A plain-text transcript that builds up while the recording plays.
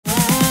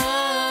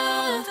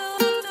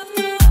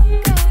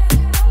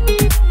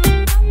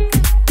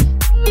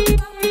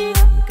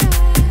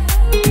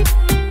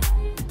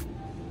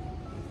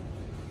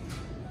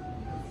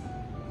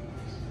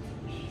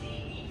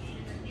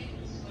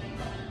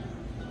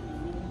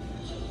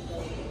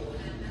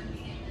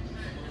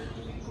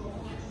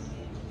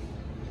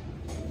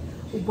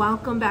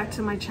Welcome back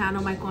to my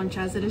channel, my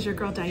conchas. It is your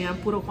girl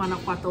Diane,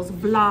 PuroGuanajuato's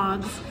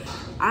vlogs.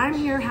 I'm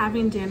here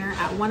having dinner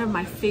at one of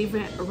my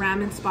favorite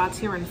ramen spots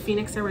here in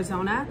Phoenix,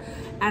 Arizona.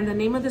 And the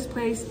name of this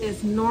place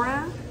is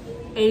Nora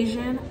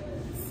Asian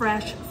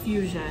Fresh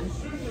Fusion.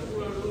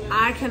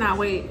 I cannot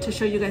wait to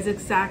show you guys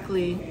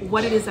exactly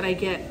what it is that I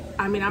get.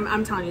 I mean,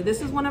 I'm telling you,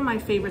 this is one of my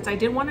favorites. I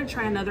did want to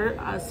try another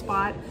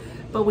spot,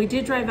 but we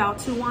did drive out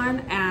to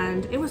one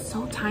and it was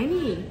so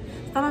tiny.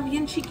 Estaba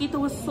bien chiquito, it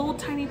was so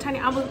tiny.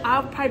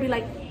 I'll probably be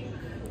like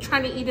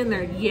trying to eat in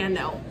there. Yeah,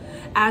 no.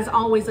 As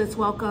always, let's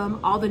welcome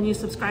all the new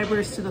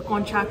subscribers to the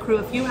CONCHA crew.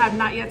 If you have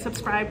not yet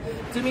subscribed,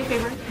 do me a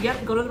favor.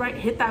 Yep, go to the right,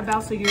 hit that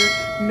bell so you're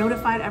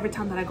notified every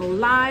time that I go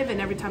live and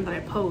every time that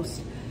I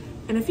post.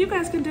 And if you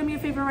guys can do me a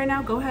favor right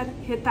now, go ahead,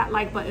 hit that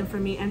like button for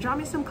me and drop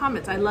me some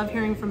comments. I love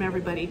hearing from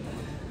everybody.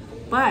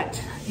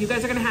 But you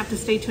guys are gonna have to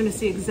stay tuned to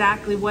see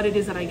exactly what it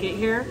is that I get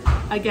here.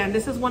 Again,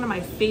 this is one of my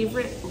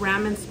favorite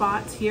ramen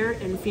spots here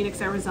in Phoenix,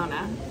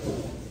 Arizona.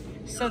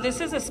 So this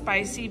is a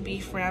spicy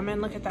beef ramen.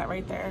 Look at that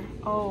right there.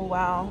 Oh,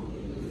 wow.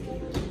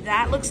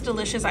 That looks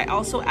delicious. I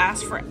also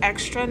asked for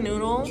extra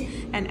noodle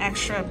and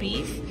extra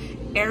beef.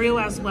 Ariel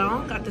as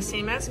well, got the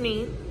same as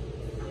me.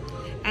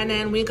 And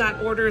then we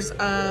got orders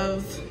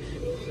of,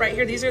 right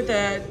here, these are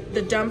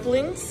the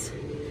dumplings.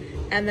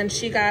 And then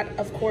she got,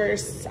 of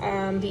course,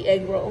 the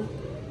egg roll.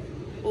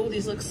 Oh,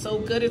 these look so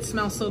good. It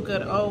smells so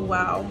good. Oh,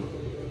 wow.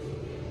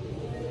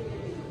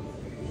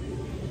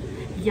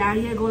 Ya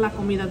llegó la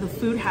comida. The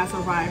food has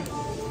arrived.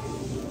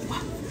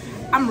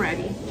 I'm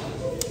ready.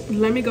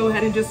 Let me go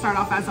ahead and just start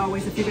off as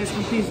always. If you guys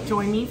can please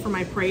join me for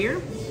my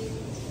prayer.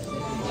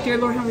 Dear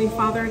Lord, Heavenly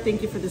Father,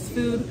 thank you for this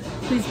food.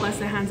 Please bless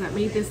the hands that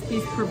made this.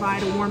 Please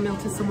provide a warm meal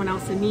to someone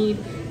else in need.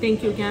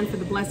 Thank you again for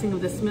the blessing of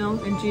this meal.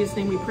 In Jesus'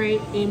 name we pray.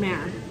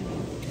 Amen.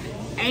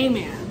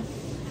 Amen.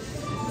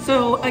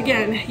 So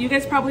again, you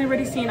guys probably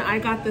already seen I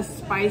got the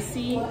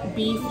spicy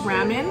beef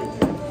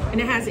ramen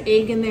and it has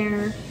egg in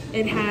there.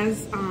 It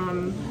has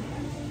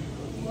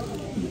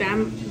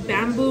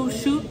bamboo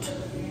shoot.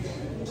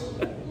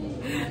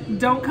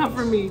 Don't come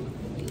for me.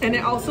 And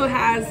it also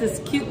has this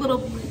cute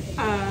little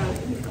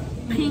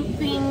pink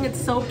thing.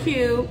 It's so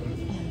cute.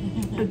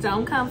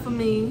 Don't come for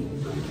me.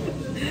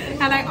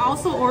 And I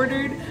also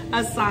ordered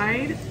a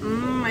side,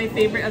 my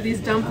favorite of these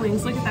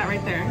dumplings. Look at that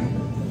right there.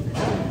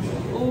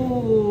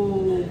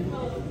 Oh,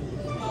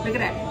 look at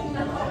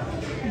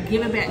that.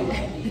 Give it back.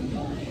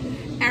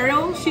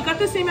 Ariel, she got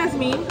the same as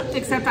me,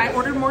 except I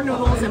ordered more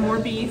noodles and more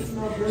beef.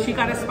 She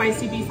got a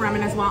spicy beef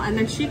ramen as well. And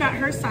then she got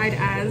her side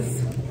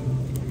as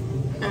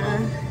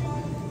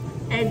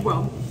egg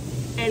roll.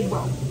 Egg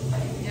roll.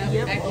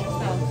 Yep. Extra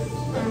sauce.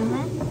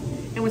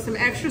 And with some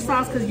extra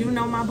sauce, because you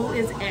know my boo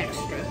is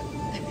extra.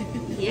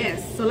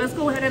 Yes. So let's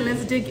go ahead and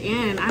let's dig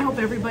in. I hope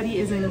everybody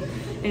is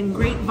in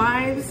great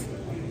vibes.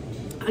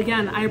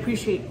 Again, I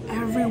appreciate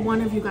every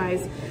one of you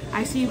guys.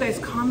 I see you guys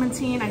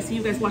commenting. I see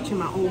you guys watching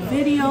my old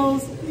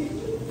videos.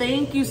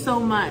 Thank you so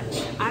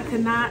much. I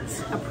could not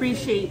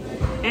appreciate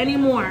any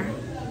more.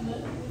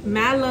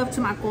 Mad love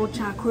to my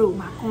CONCHA crew,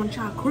 my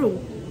CONCHA crew.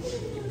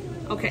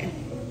 Okay,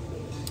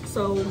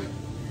 so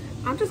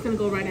I'm just gonna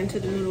go right into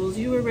the noodles.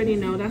 You already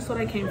know, that's what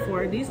I came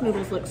for. These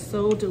noodles look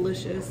so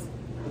delicious.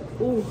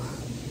 Ooh,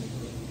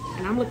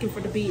 and I'm looking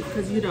for the beef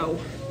because you know,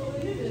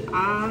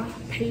 I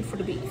paid for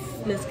the beef.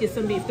 Let's get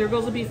some beef. There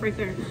goes the beef right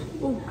there.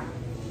 Ooh.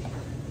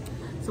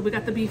 So we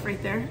got the beef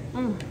right there.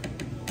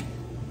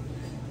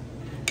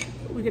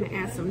 We're gonna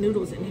add some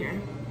noodles in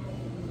here.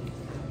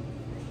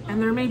 And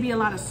there may be a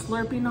lot of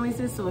slurping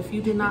noises, so if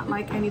you do not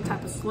like any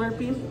type of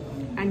slurping,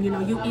 and you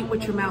know, you eat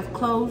with your mouth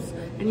closed,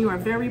 and you are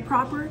very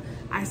proper,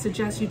 I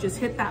suggest you just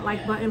hit that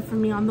like button for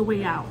me on the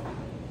way out.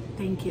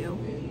 Thank you.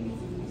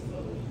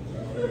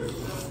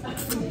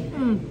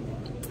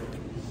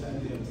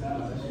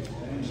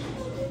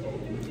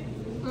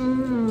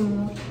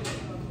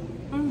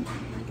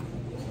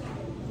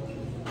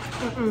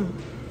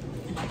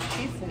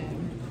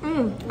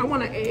 I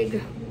want an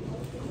egg.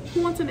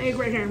 Who wants an egg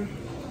right here?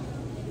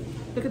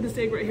 Look at this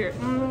egg right here.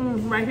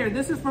 Right here.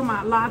 This is for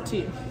my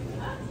Lati.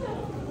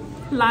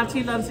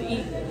 Lati loves to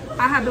eat.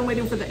 I have been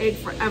waiting for the egg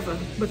forever,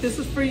 but this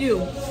is for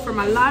you. For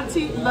my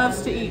Lati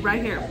loves to eat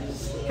right here.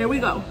 Here we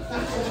go.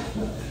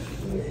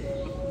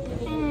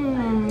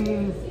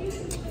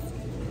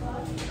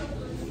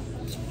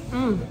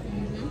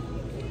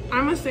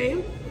 I must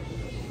say,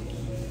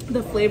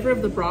 the flavor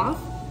of the broth,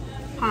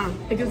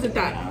 it gives it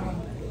that.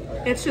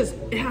 It's just,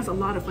 it has a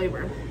lot of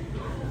flavor.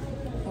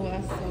 Oh,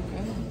 that's so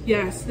good.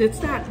 Yes, it's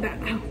that,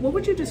 what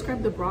would you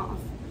describe the broth?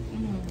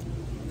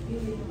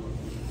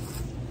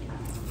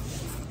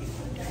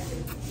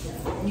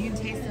 You can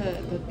taste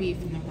the beef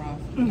in the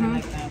broth. I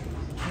like that.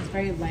 It's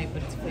very light,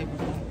 but it's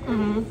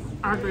flavorful.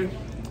 I agree.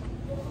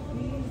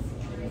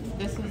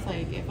 This is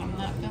like, if I'm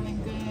not feeling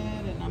good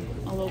and I'm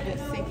a little bit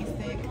sick,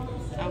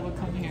 I would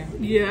come here.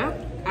 Yeah,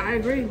 I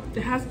agree.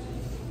 It has,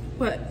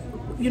 but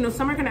you know,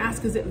 some are gonna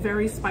ask, is it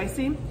very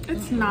spicy?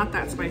 It's not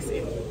that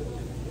spicy.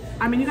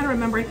 I mean, you gotta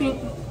remember, I think,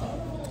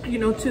 you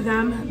know, to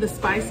them, the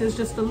spice is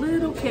just a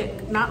little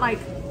kick, not like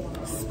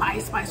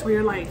spice where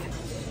you're like,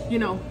 you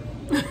know,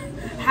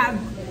 have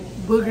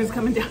boogers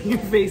coming down your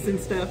face and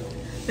stuff.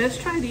 Let's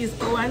try these.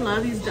 Oh, I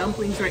love these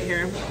dumplings right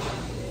here.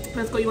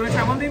 Let's go. You want to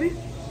try one, baby?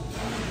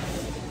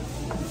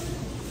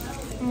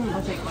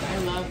 I'll take one. I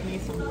love me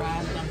some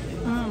fried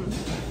dumplings.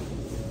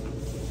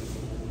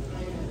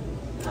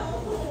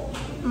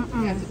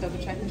 You have to double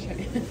check the shirt.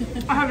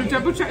 I have to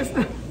double check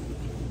stuff.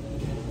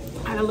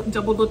 I had to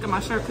double look at my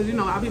shirt because, you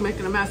know, I'll be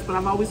making a mess. But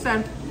I've always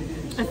said,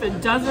 if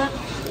it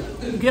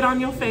doesn't get on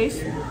your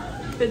face,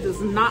 it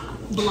does not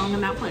belong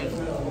in that plate.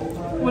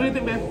 What do you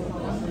think, babe?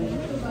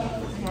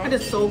 It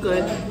is so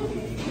good.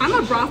 I'm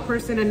a broth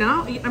person, and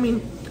now, I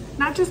mean,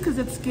 not just because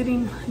it's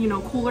getting, you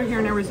know, cooler here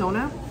in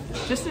Arizona,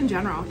 just in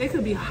general. It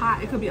could be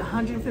hot. It could be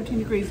 115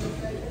 degrees.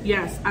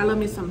 Yes, I love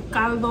me some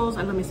caldos.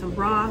 I love me some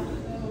broth.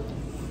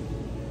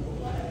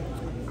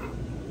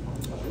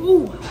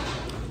 Ooh.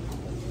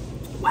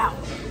 Wow.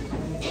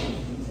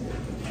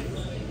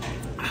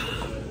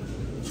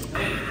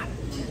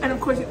 And of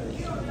course,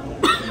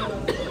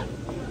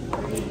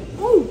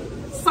 ooh,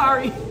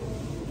 sorry.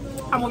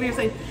 I'm over here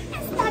saying,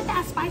 it's not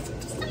that spicy,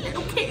 just a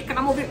little kick. And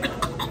I'm over here,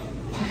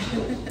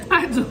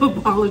 I do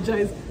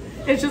apologize.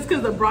 It's just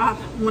because the broth,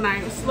 when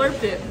I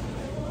slurped it,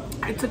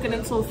 I took it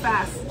in so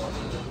fast.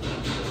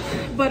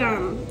 But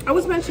I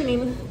was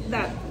mentioning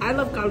that I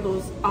love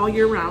caldos all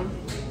year round.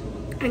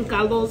 And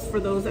caldos, for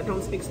those that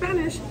don't speak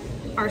Spanish,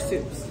 are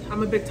soups.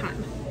 I'm a big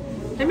time.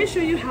 Let me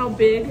show you how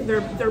big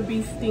their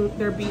beef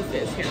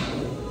is here.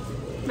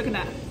 Look at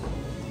that.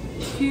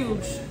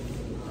 Huge.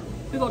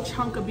 Big old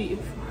chunk of beef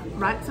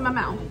right to my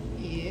mouth.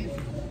 Yeah.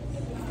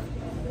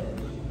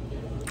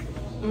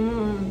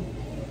 Mmm.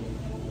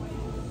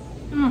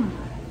 Mmm.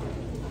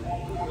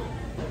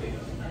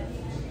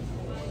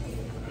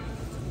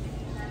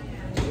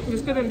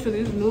 Let's get into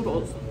these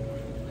noodles.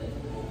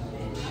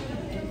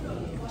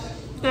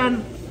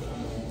 Then,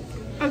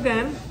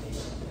 again,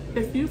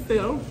 if you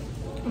feel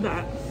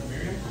that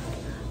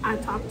I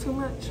talk too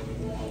much,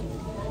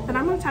 then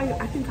I'm gonna tell you,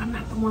 I think I'm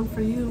not the one for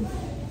you.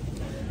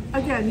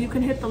 Again, you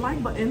can hit the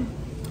like button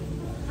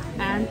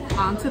and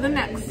on to the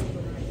next.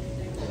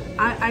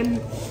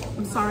 I'm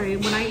sorry,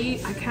 when I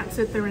eat, I can't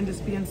sit there and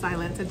just be in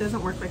silence. It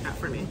doesn't work like that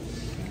for me.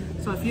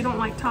 So if you don't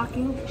like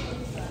talking,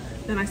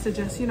 then I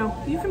suggest, you know,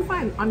 you can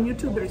find on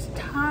YouTube, there's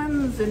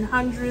tons and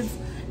hundreds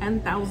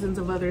and thousands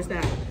of others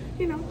that,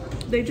 you know,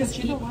 they just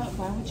eat. You know what?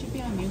 Why would you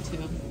be on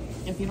YouTube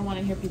if you don't want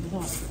to hear people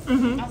talk?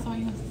 That's all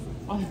you have.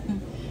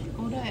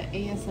 Go to an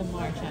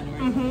ASMR channel,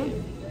 right?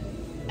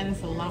 And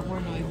it's a lot more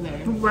noise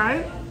there.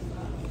 Right?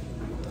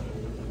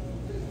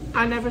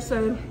 I never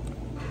said,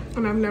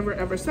 and I've never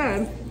ever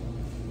said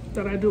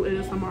that I do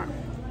ASMR.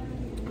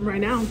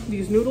 Right now,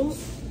 these noodles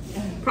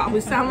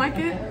probably sound like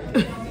it.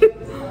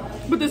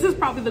 But this is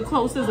probably the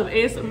closest of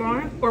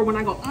ASMR, or when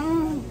I go,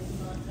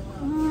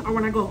 or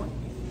when I go,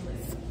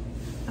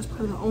 that's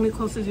probably the only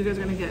closest you guys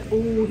are gonna get.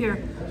 Oh, here,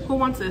 who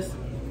wants this?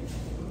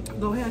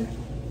 Go ahead.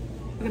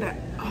 Look at that.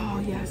 Oh,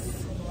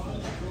 yes.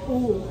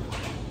 Oh.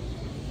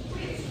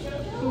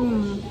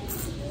 Mmm.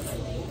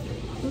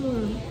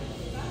 Mmm.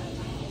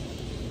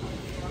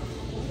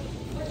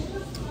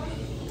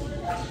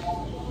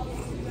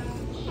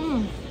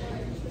 Mmm.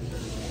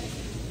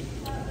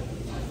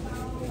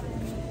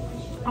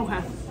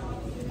 Okay.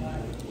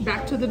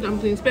 Back to the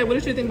dumplings. Babe, what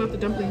did you think about the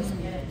dumplings?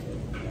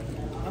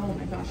 Oh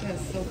my gosh,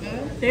 that's so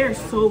good. They are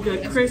so good.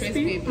 It's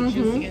crispy. But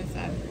juicy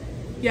inside.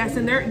 Yes,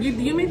 and they're,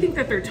 you may think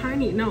that they're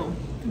tiny. No,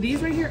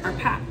 these right here are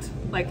packed.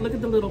 Like, look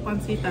at the little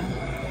pancita.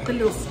 The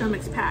little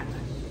stomach's packed.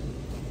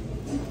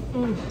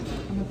 I'm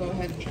gonna go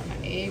ahead and try my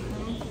egg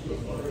roll.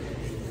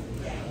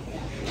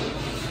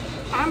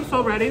 I'm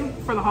so ready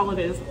for the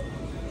holidays.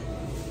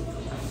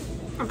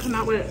 I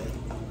cannot wait.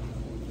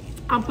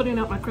 I'm putting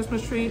up my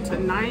Christmas tree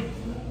tonight.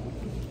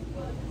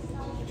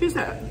 She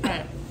said.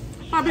 Right.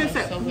 Bobby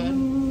said. So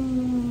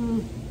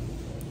good.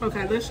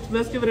 Okay,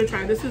 let's give it a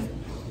try. This is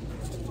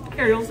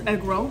Ariel's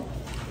egg roll.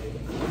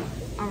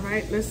 All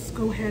right, let's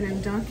go ahead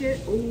and dunk it.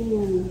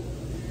 Ooh,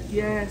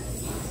 yes.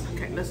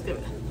 Okay, let's give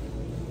it.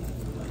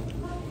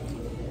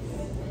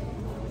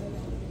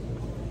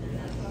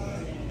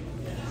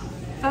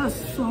 That is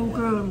so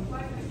good.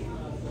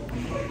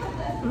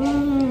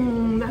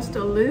 That's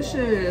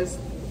delicious.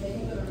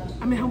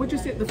 I mean, how would you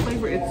say the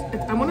flavor?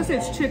 It's I want to say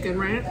it's chicken,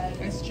 right?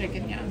 It's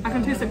chicken, yeah. I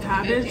can taste the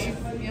cabbage.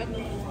 Yep.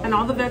 And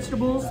all the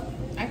vegetables.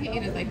 I can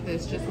eat it like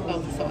this, just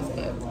without the sauce,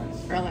 but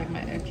I like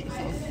my extra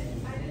sauce.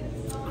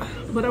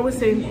 But I was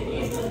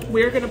saying,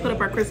 we're gonna put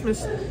up our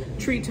Christmas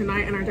tree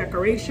tonight and our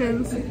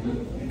decorations.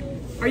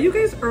 Are you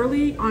guys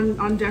early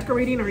on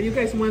decorating? Or are you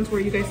guys ones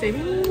where you guys say,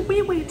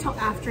 we wait till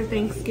after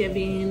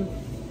Thanksgiving?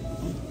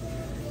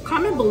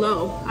 Comment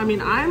below. I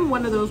mean, I'm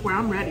one of those where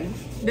I'm ready.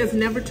 It's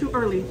never too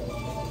early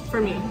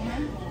for me.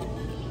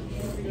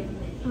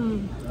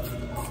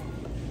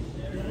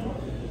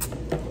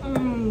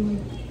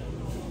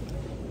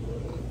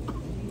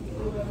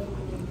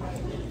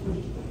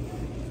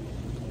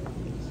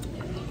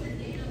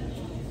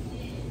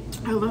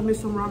 I love me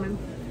some ramen.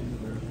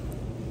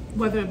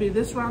 Whether it be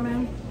this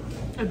ramen,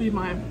 it'd be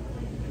my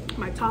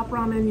top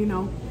ramen, you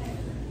know,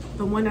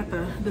 the one at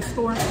the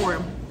store for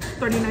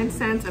 39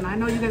 cents. And I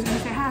know you guys are gonna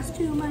say it has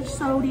too much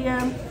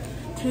sodium,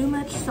 too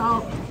much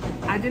salt.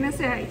 I didn't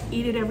say I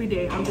eat it every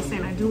day. I'm just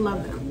saying I do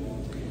love them.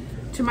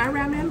 To my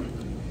ramen,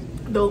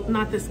 though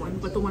not this one,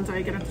 but the ones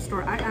I get at the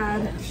store, I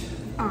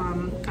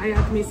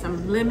add me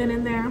some lemon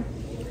in there.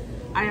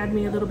 I add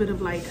me a little bit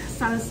of like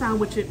salsa,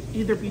 which it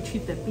either be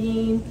chita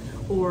bean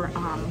or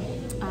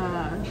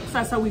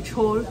salsa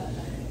huichol,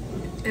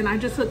 and I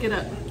just hook it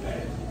up.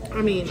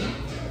 I mean,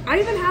 I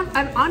even have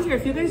on here,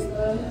 if you guys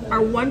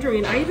are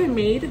wondering, I even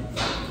made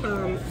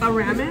a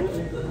ramen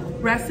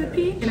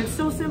recipe, and it's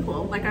so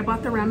simple. Like, I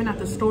bought the ramen at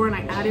the store and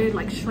I added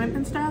like shrimp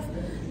and stuff.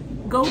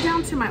 Go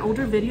down to my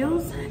older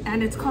videos,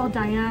 and it's called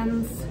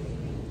Diane's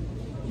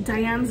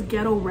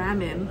Ghetto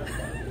Ramen.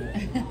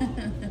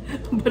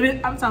 But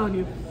I'm telling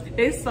you,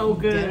 it's so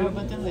good. Ghetto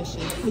but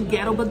delicious.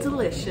 Ghetto but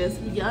delicious.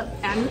 Yup,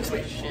 and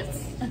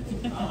nutritious.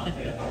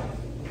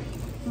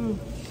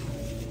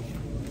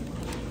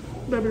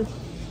 Baby,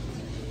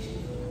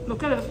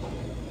 look at it.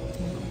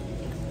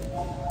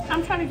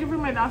 I'm trying to give her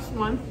my last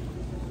one.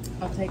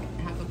 I'll take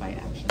half a bite,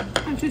 actually.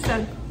 And she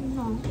said,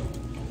 no.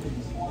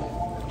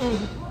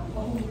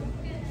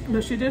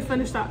 But she did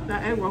finish that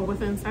egg roll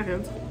within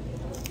seconds.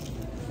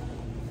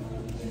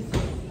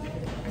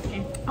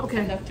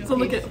 Okay, so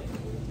look at,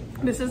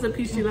 this is a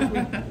piece she left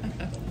me.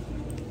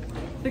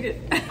 Look at,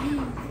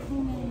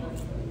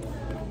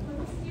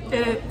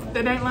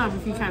 it ain't love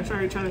if you can't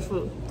share each other's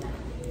food.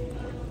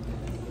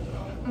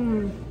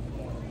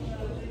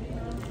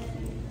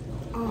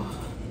 Oh.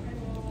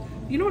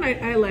 You know what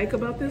I like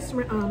about this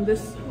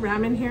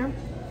ramen here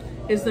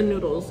is the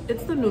noodles.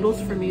 It's the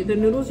noodles for me. The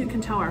noodles, you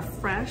can tell, are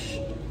fresh.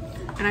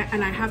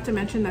 And I have to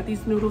mention that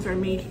these noodles are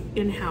made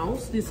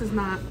in-house. This is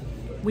not,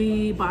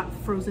 we bought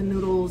frozen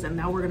noodles and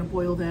now we're gonna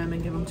boil them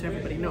and give them to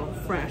everybody. No,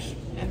 fresh.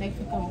 And they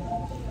cook them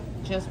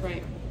just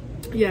right.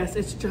 Yes,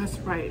 it's just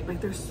right.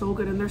 Like, they're so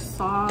good and they're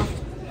soft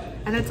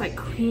and it's like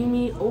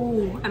creamy.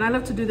 Oh, and I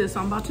love to do this. So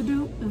I'm about to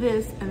do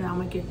this and then I'm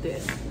gonna get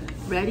this.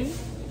 Ready?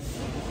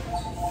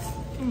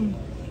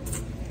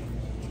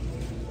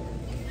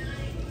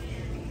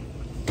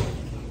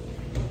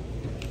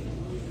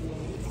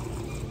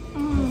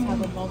 Let's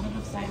have a moment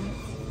of silence.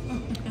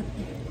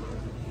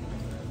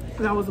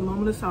 That was a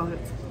moment of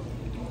silence.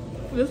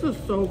 This is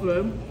so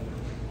good.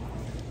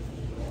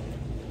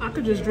 I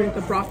could just drink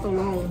the broth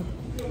alone.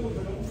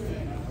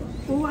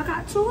 Oh, I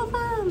got 2 of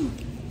them.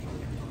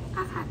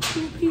 I got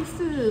 2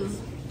 pieces.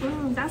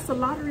 That's the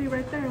lottery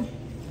right there.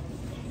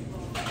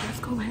 Let's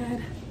go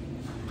ahead.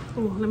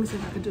 Oh, let me see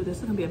if I can do this.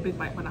 It's gonna be a big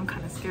bite, but I'm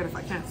kind of scared if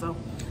I can't. So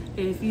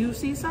if you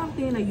see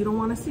something that you don't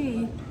want to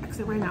see,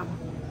 exit right now.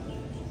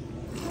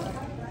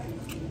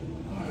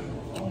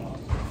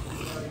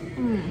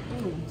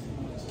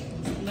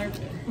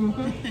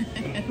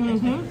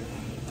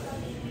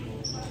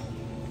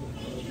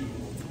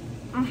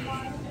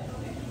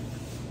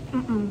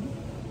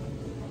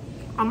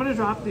 I'm gonna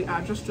drop the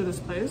address to this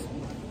place.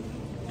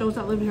 Those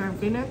that live here in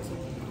Phoenix,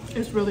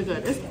 it's really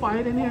good. It's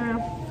quiet in here.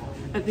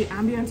 The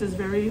ambience is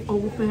very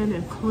open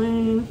and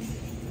clean,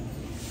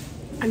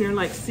 and you're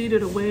like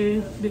seated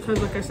away because,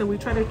 like I said, we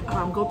tried to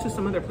go to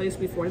some other place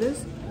before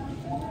this.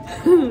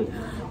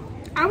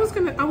 I was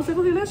like,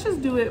 okay, let's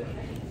just do it.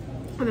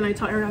 And then I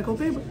tell Erin, I go,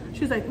 babe.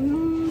 She's like,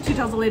 she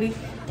tells the lady,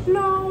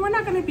 no, we're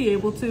not gonna be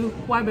able to.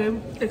 Why,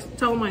 babe?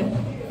 Tell my.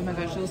 Oh my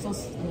gosh, it was so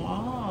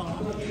small.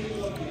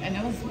 And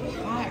it was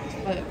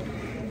packed, but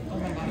oh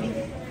my gosh.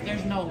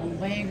 There's no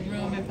leg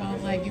room. It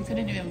felt like you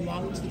couldn't even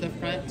walk to the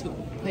front to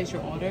place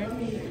your order.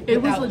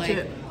 It was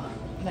legit.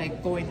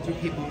 Like going through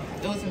people.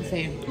 It was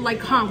insane.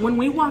 Like, when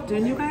we walked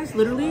in, you guys,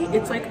 literally,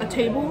 it's like a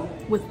table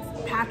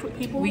packed with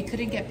people. We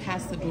couldn't get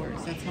past the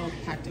doors. That's how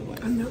packed it was.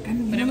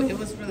 But it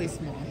was really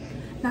small.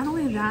 Not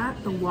only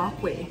that, the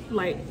walkway,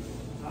 like,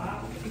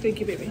 thank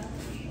you, baby.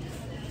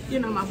 You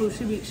know, my boo,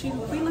 she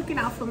be looking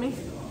out for me.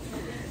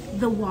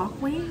 The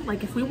walkway,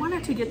 like, if we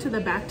wanted to get to the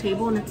back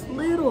table, and it's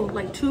little,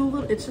 like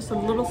it's just a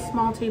little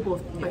small table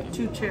with like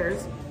 2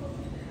 chairs.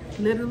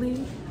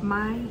 Literally,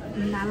 my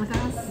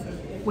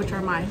nalgas, which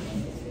are my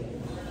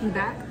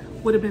back,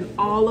 would have been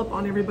all up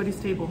on everybody's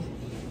table.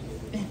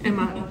 And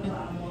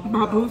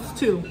my boobs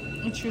too.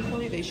 And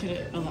truthfully, they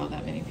shouldn't allow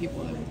that many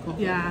people in COVID.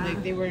 Yeah.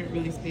 Like, they weren't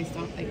really spaced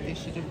out like they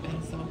should have been.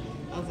 So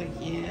I was like,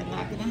 yeah,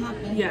 not gonna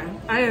happen. Yeah,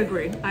 I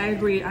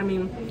agree. I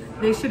mean,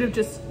 they should have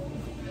just,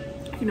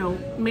 you know,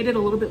 made it a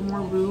little bit more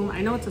room.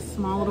 I know it's a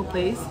small little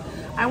place.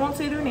 I won't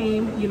say their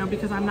name, you know,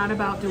 because I'm not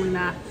about doing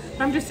that.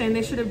 But I'm just saying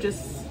they should have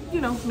just,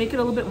 you know, make it a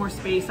little bit more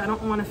space. I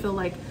don't want to feel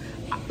like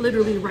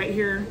literally right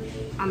here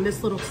on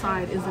this little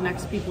side is the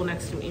next people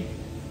next to me.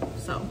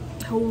 So,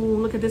 oh,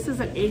 look at this.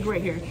 Is an egg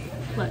right here.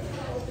 Look,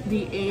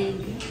 the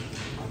egg.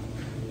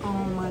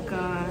 Oh my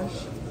gosh.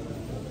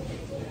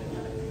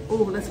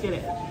 Oh, let's get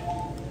it.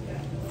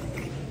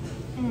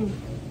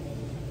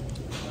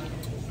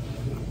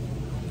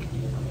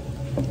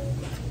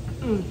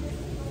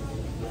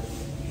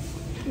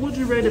 Would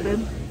you rate it,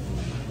 babe?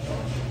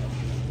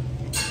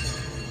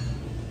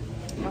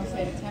 I'll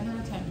say 10 out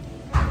of 10.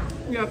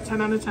 Yep,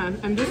 10 out of 10.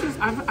 And this is,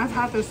 I've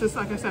had this,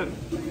 like I said,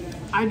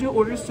 I do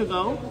orders to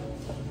go.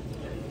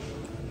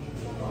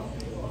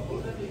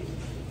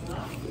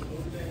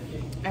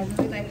 I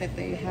really like that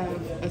they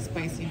have a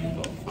spicy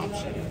noodle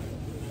option.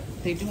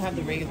 They do have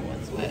the regular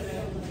ones, but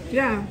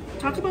Yeah,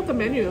 talk about the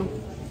menu,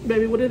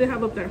 baby. What do they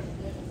have up there?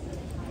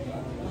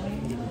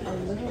 a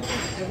little bit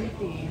of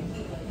everything.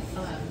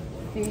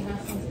 They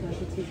have some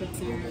specialties up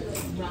there.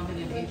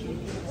 Ramen and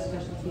Asian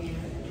specialty.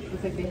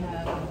 Looks like they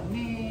have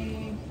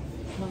May,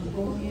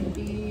 Mongolian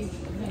beef.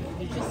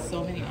 There's just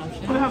so many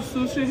options. We have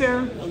sushi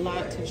here. A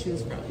lot to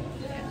choose from.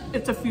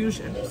 It's a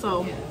fusion,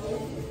 so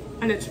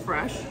and it's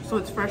fresh, so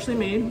it's freshly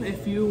made.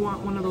 If you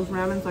want one of those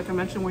ramens, like I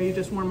mentioned, where you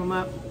just warm them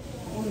up.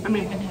 I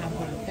mean, even have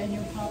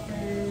jalapeno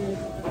poppers.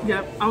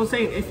 Yep, I was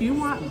saying if you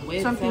want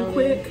something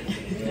quick,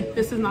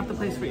 this is not the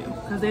place for you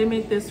because they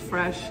make this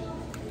fresh.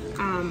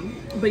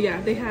 But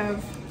yeah, they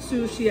have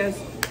sushi, as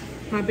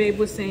my babe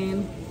was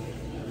saying,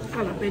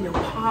 jalapeno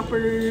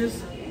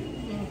poppers.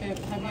 Have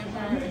you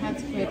ever had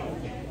squid?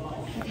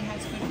 Have you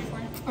had squid before?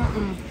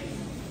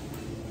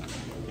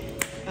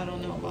 I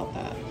don't know about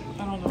that.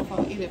 I don't know if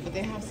I'll eat it, but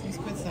they have some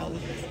squid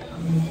salad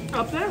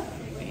Up there?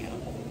 Yeah.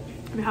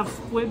 They have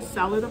squid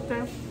salad up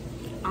there.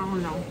 I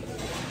don't know.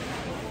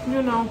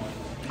 You know,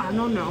 I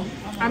don't know.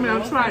 I mean,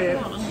 I'll try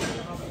it.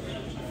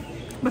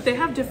 But they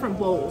have different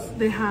bowls.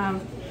 They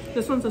have,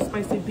 this one's a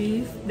spicy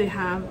beef. They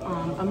have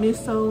a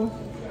miso.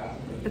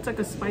 It's like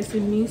a spicy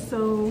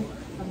miso.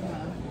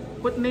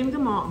 What, name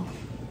them all.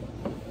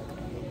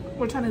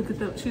 We're trying to get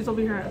the, she's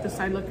over here at the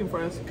side looking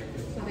for us.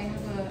 So they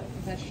have a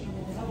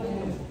vegetable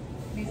ramen.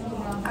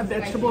 A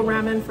vegetable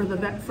ramen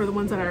for the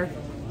ones that are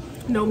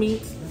no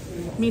meats.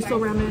 Miso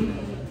ramen.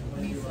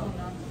 Miso,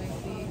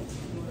 non-spicy.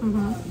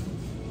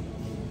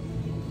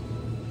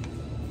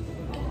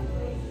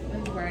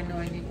 This is where I know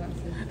I need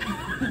glasses.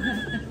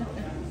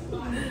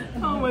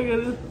 Oh my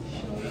goodness.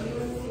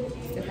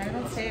 If I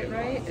don't say it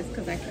right, it's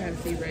because I can't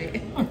see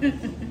right.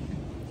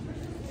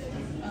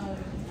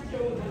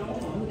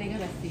 Oh, they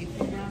got a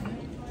seafood ramen.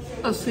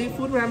 A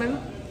seafood ramen.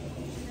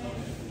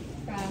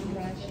 Fried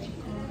rice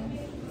chicken.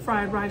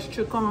 Fried rice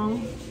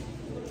chicken.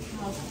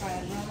 House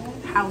fried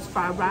rice. House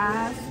fried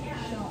rice.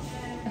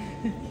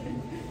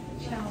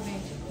 Chow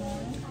mein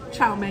chicken.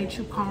 Chow mein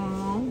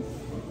chicken.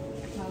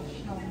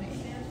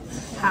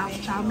 House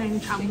chow mein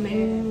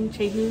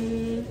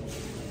chicken.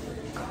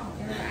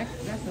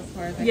 That's as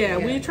far as I Yeah,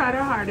 can we get. tried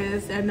our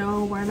hardest, and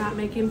no, we're not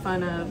making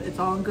fun of. It's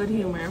all in good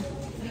humor.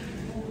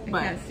 I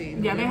But can't see.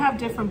 yeah, they have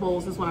different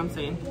bowls, is what I'm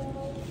saying. The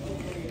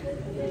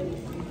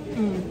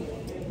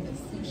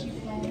sushi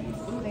platters.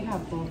 Oh, they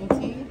have boba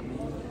tea.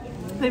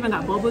 They even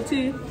got boba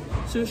tea,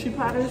 sushi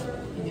platters.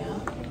 Yeah.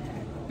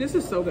 This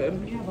is so good.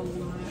 You have a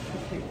lot to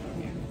pick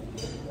from here.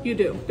 You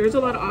do. There's a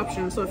lot of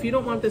options. So if you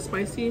don't want the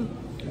spicy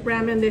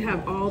ramen, they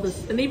have all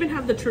this, and they even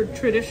have the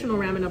traditional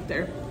ramen up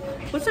there.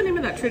 What's the name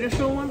of that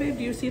traditional one, babe?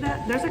 Do you see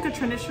that? There's like a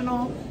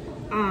traditional,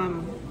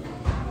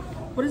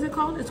 what is it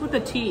called? It's with a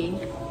T.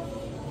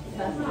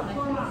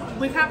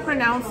 We can't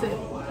pronounce it.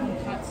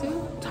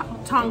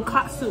 Tonkatsu?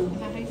 Tonkatsu. Is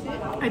that how you say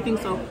it? I think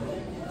so.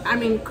 I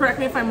mean, correct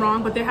me if I'm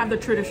wrong, but they have the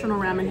traditional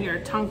ramen here,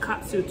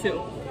 tonkatsu too.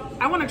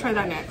 I want to try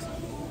that next.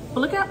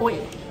 But look at,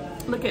 wait,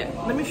 look at,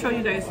 let me show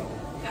you guys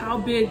how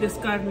big this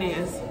carne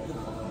is.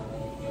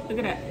 Look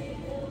at that.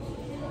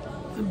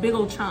 It's a big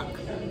old chunk.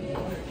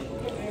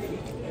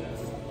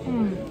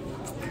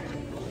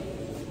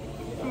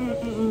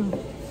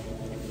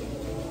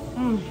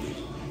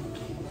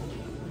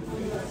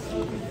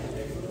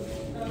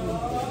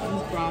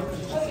 This broth is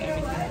just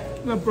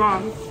everything. The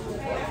broth.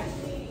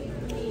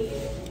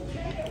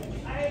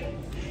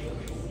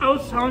 I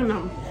was telling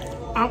them,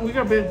 we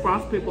got big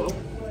broth people.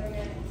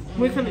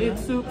 We can eat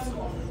soups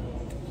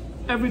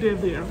every day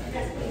of the year.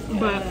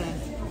 But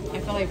I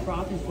feel like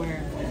broth is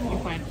where you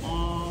find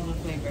all the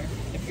flavor.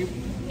 If you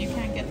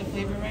can't get the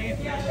flavor right,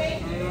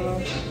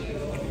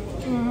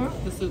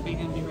 the soup ain't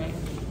gonna be right.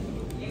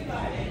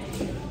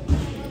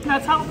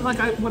 that's how, like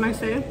when I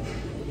say,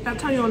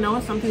 that's how you'll know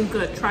if something's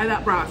good. Try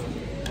that broth.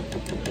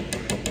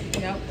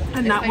 Yep.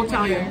 And It's that will when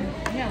tell you.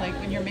 Yeah, like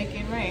when you're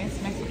making rice,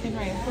 Mexican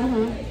rice.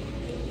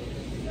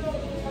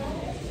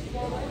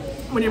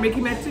 When you're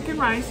making Mexican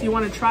rice, you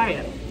want to try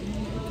it.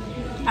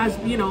 As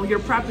you know, you're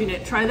prepping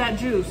it. Try that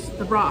juice,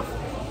 the broth.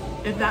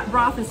 If that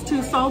broth is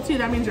too salty,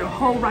 that means your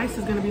whole rice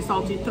is going to be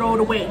salty. Throw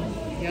it away.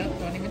 Yep,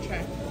 don't even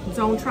try.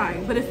 Don't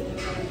try. But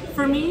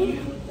for me,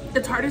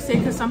 it's hard to say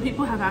because some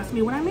people have asked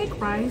me, when I make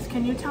rice,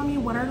 can you tell me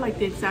what are like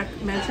the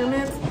exact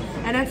measurements?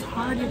 And it's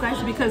hard, you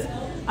guys, because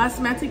us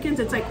Mexicans,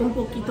 it's like un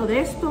poquito de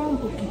esto, un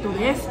poquito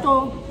de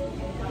esto.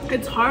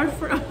 It's hard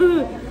for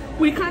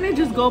we kind of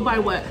just go by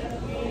what?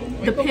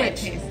 The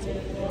pitch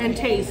and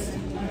taste.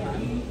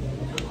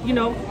 You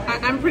know,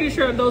 I'm pretty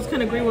sure those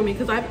can agree with me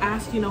because I've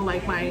asked, you know,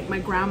 like my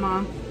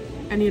grandma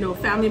and, you know,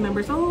 family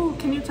members, oh,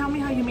 can you tell me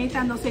how you made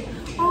that? And they'll say,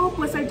 oh,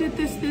 pues I did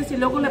this, y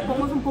luego le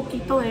pongo un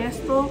poquito de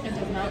esto. It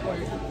does not work.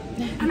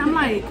 And I'm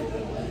like,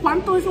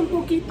 ¿cuánto es un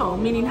poquito?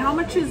 Meaning, how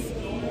much is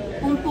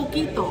un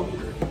poquito?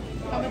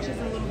 How much is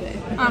a little bit?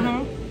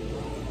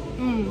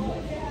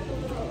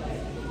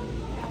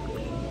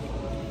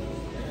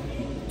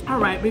 All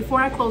right, before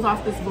I close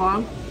off this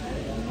vlog,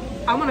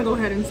 I want to go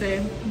ahead and say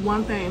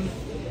one thing.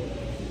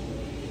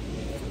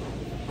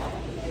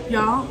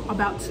 Y'all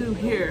about to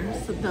hear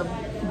the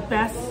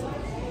best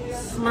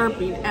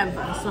slurping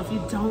ever. So if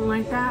you don't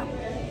like that,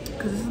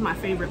 because this is my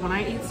favorite, when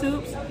I eat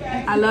soups,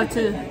 I love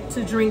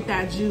to drink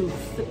that juice.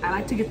 I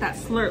like to get that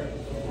slurp.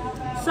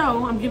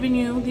 So I'm giving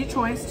you the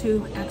choice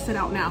to exit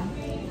out now.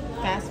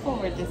 Fast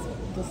forward this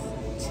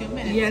 2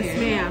 minutes. Yes,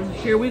 ma'am.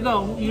 Here we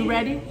go. You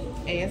ready?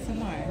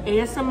 ASMR.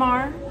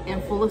 ASMR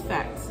in full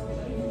effect.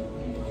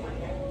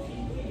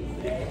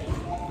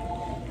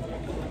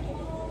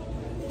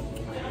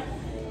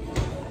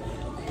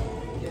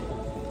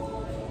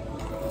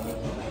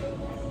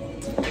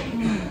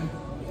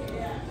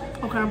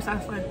 Okay, I'm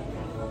satisfied.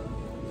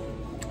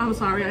 I'm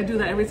sorry, I do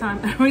that every time.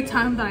 Every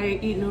time that I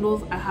eat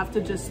noodles, I have to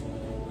just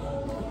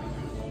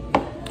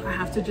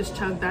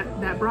chug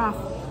that broth.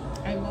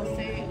 I will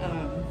say,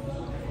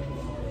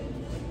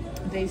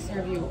 they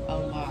serve you a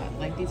lot.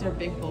 Like, these are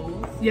big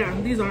bowls. Yeah,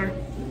 these are.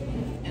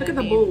 Look at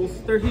the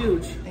bowls. They're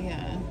huge.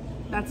 Yeah.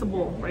 That's a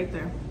bowl right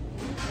there.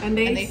 And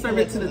they serve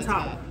it to the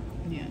top.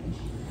 Yeah.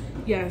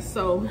 Yeah,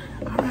 so,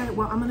 all right.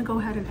 Well, I'm going to go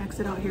ahead and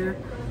exit out here.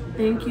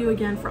 Thank you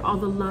again for all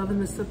the love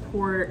and the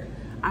support.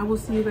 I will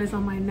see you guys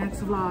on my next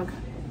vlog.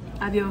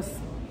 Adios.